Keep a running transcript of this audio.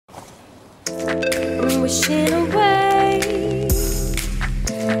I'm wishing away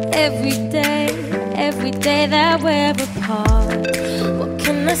every day that we're apart. What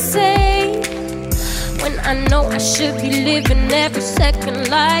can I say when I know I should be living every second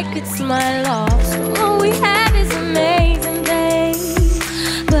like it's my loss? All we had is amazing days,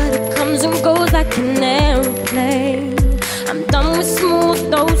 but it comes and goes like an airplane. I'm done with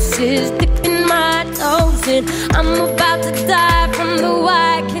smooth doses, dipping my toes in. I'm about to die from the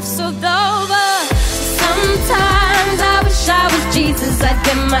white cliffs of Dover. Sometimes I wish I was Jesus. I'd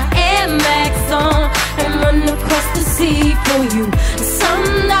get my Air Max on and run across the sea for you. Some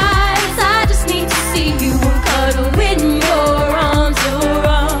nights I just need to see you and cuddle in your arms. Your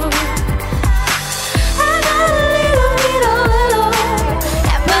arms. I got a little bit all alone,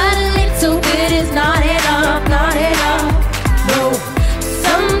 yeah, but a little bit is not enough, not enough. No.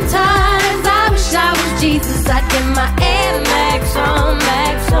 Sometimes I wish I was Jesus. I'd get my Air Max on,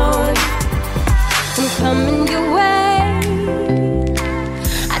 Max on. I'm coming your way.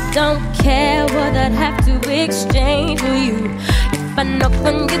 I don't care what I'd have to exchange for you. If I knock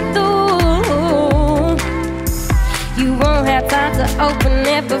on your door, you won't have time to open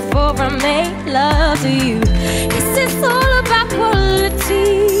it before I make love to you. Is this all about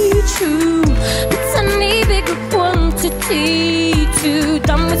quality? True, but I need bigger quantity too.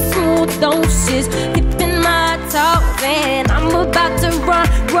 Done with small doses, dipping my toes in. I'm about to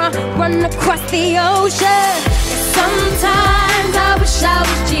run across the ocean. Sometimes I wish I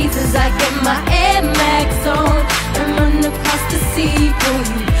was Jesus. I get my Air Max on and run across the sea for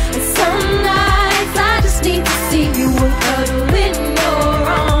you. And some nights I just need to see you and cuddle in your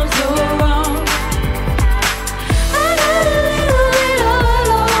arms, your arms. I got a little bit all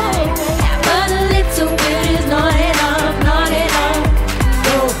alone, yeah, but a little bit is not enough, not enough.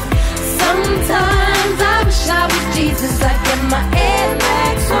 No. Sometimes I wish I was Jesus. I get my Air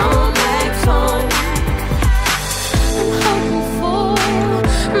Max on, Max on. I'm hoping for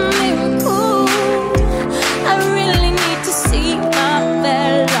a miracle. I really need to see my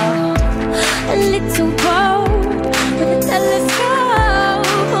Bella. A little bow with a telescope,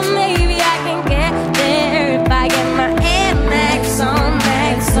 or maybe I can get there if I get my Air Max on,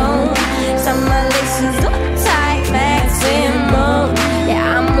 Max on. Some my laces up tight, maximum.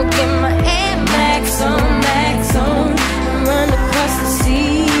 Yeah, I'ma get my Air Max on, Max on, and run across the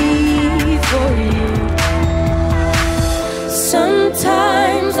sea for you.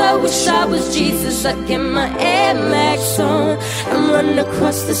 Sometimes I wish I was Jesus. I'd get my Air Max on and run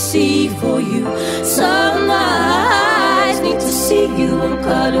across the sea for you. Some nights need to see you and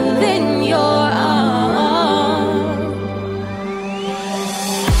cuddle in your arms.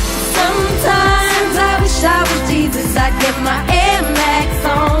 Sometimes I wish I was Jesus. I'd get my Air Max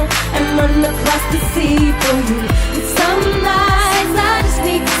on and run across the sea for you. And some nights I just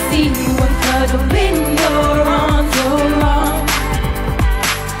need to see you and cuddle in your arms, your arms.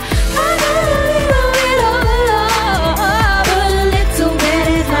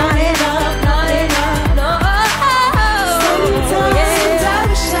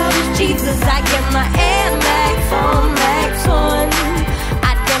 I get my Air Max on, Max on.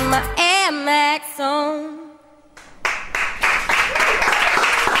 I get my Air Max on.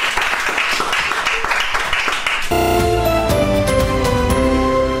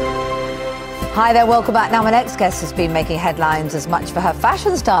 Hi there, welcome back. Now, my next guest has been making headlines as much for her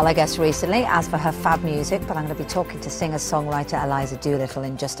fashion style, I guess, recently, as for her fab music. But I'm going to be talking to singer-songwriter Eliza Doolittle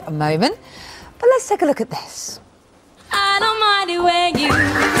in just a moment. But let's take a look at this. I don't mind it when you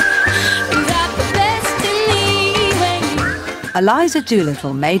got the best in me when you... Eliza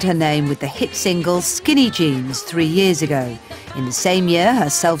Doolittle made her name with the hit single Skinny Jeans 3 years ago. In the same year, her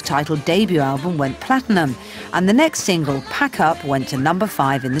self-titled debut album went platinum, and the next single, Pack Up, went to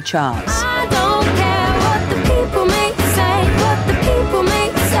 #5 in the charts. I don't care what the people may say, what the people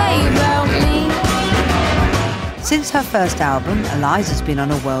may say about me. Since her first album, Eliza's been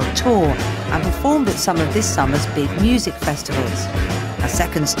on a world tour and performed at some of this summer's big music festivals. Her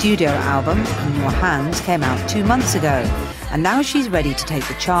second studio album, In Your Hands, came out 2 months ago, and now she's ready to take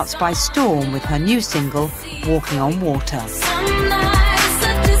the charts by storm with her new single, Walking on Water. Some nights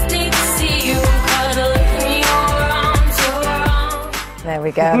I just need to see you cuddle in your arms, your arms. There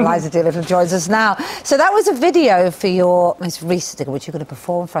we go, Eliza Doolittle joins us now. So that was a video for your most recent single, which you're going to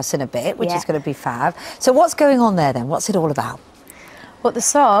perform for us in a bit, which is going to be fab. So what's going on there then? What's it all about? What, the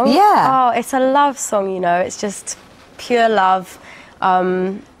song? Yeah. Oh, it's a love song, you know. It's just pure love,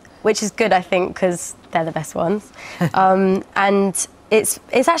 which is good, I think, because they're the best ones. And it's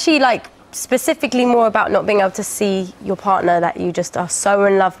actually, like, specifically more about not being able to see your partner that you just are so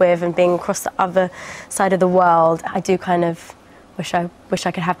in love with and being across the other side of the world. I do kind of wish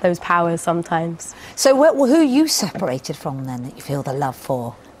I could have those powers sometimes. So who are you separated from then that you feel the love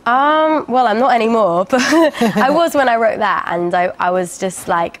for? Well, I'm not anymore, but I was when I wrote that, and I was just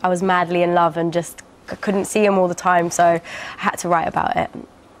like, I was madly in love and just couldn't see him all the time, so I had to write about it.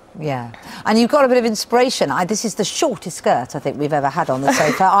 Yeah, and you've got a bit of inspiration. This is the shortest skirt I think we've ever had on the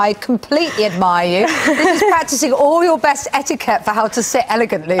sofa. I completely admire you. This is practicing all your best etiquette for how to sit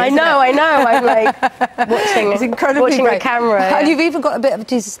elegantly. I know. I'm like watching the camera. And you've even got a bit of a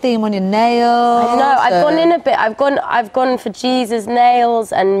Jesus theme on your nails. I know. I've gone in a bit. I've gone for Jesus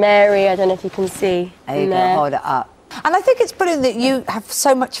nails and Mary. I don't know if you can see. There you go. Hold it up. And I think it's brilliant that you have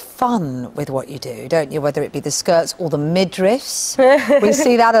so much fun with what you do, don't you? Whether it be the skirts or the midriffs. We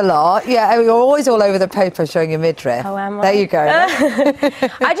see that a lot. Yeah, you're always all over the paper showing your midriff. Oh, am I? There you go.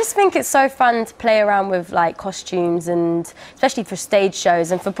 I just think it's so fun to play around with like costumes, and especially for stage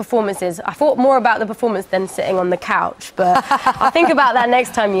shows and for performances. I thought more about the performance than sitting on the couch, but I'll think about that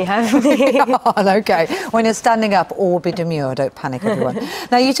next time you have me. Oh, okay. When you're standing up, all be demure. Don't panic, everyone.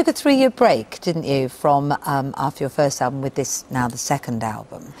 Now, you took a 3-year break, didn't you, from after your first album with this, now the second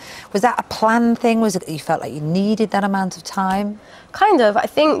album. Was that a planned thing? Was it that you felt like you needed that amount of time? Kind of. I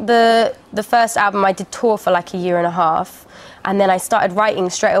think the first album I did tour for like a year and a half, and then I started writing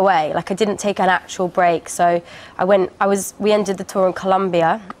straight away. Like I didn't take an actual break. So we ended the tour in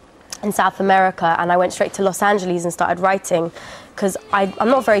Colombia in South America, and I went straight to Los Angeles and started writing, because I'm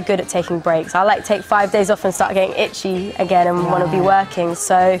not very good at taking breaks. I like take 5 days off and start getting itchy again and want to be working.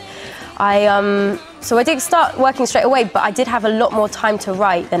 So I did start working straight away, but I did have a lot more time to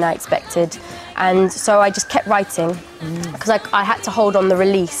write than I expected. And so I just kept writing, because I had to hold on the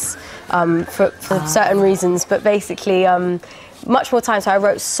release for certain reasons, but basically much more time. So I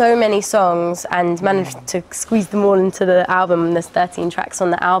wrote so many songs and managed to squeeze them all into the album, and there's 13 tracks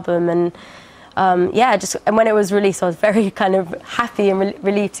on the album. And and when it was released, I was very kind of happy and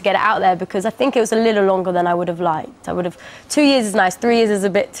relieved to get it out there, because I think it was a little longer than I would have liked. 2 years is nice, 3 years is a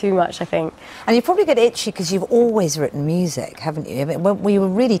bit too much, I think. And you probably get itchy because you've always written music, haven't you? I mean, you were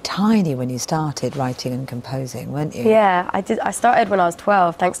really tiny when you started writing and composing, weren't you? Yeah, I did. I started when I was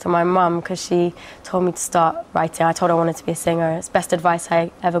 12, thanks to my mum, because she told me to start writing. I told her I wanted to be a singer. It's the best advice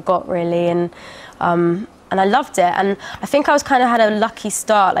I ever got, really. And I loved it, and I think I had a lucky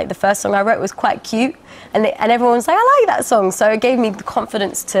start. Like the first song I wrote was quite cute, and everyone was like, I like that song, so it gave me the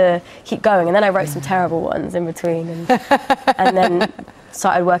confidence to keep going. And then I wrote some terrible ones in between, and then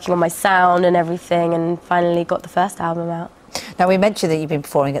started working on my sound and everything, and finally got the first album out. Now, we mentioned that you've been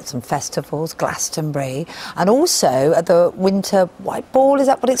performing at some festivals, Glastonbury, and also at the Winter White Ball, is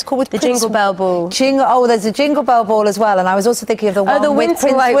that what it's called? With the Jingle Bell Ball. Oh, there's a Jingle Bell Ball as well, and I was also thinking of the one the with Winter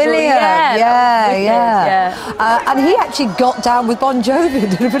Prince White William. Ball. Yeah. And he actually got down with Bon Jovi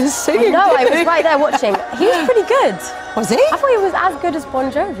and did a bit of singing. No, I was right there watching. He was pretty good. Was he? I thought he was as good as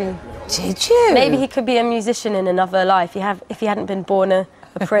Bon Jovi. Did you? Maybe he could be a musician in another life if he hadn't been born a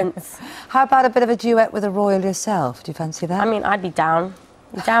prince. How about a bit of a duet with a royal yourself? Do you fancy that? I mean, I'd be down.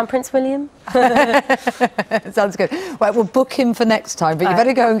 You down, Prince William? Sounds good. Right, we'll book him for next time, but you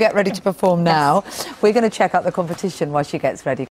better go and get ready to perform now. We're going to check out the competition while she gets ready.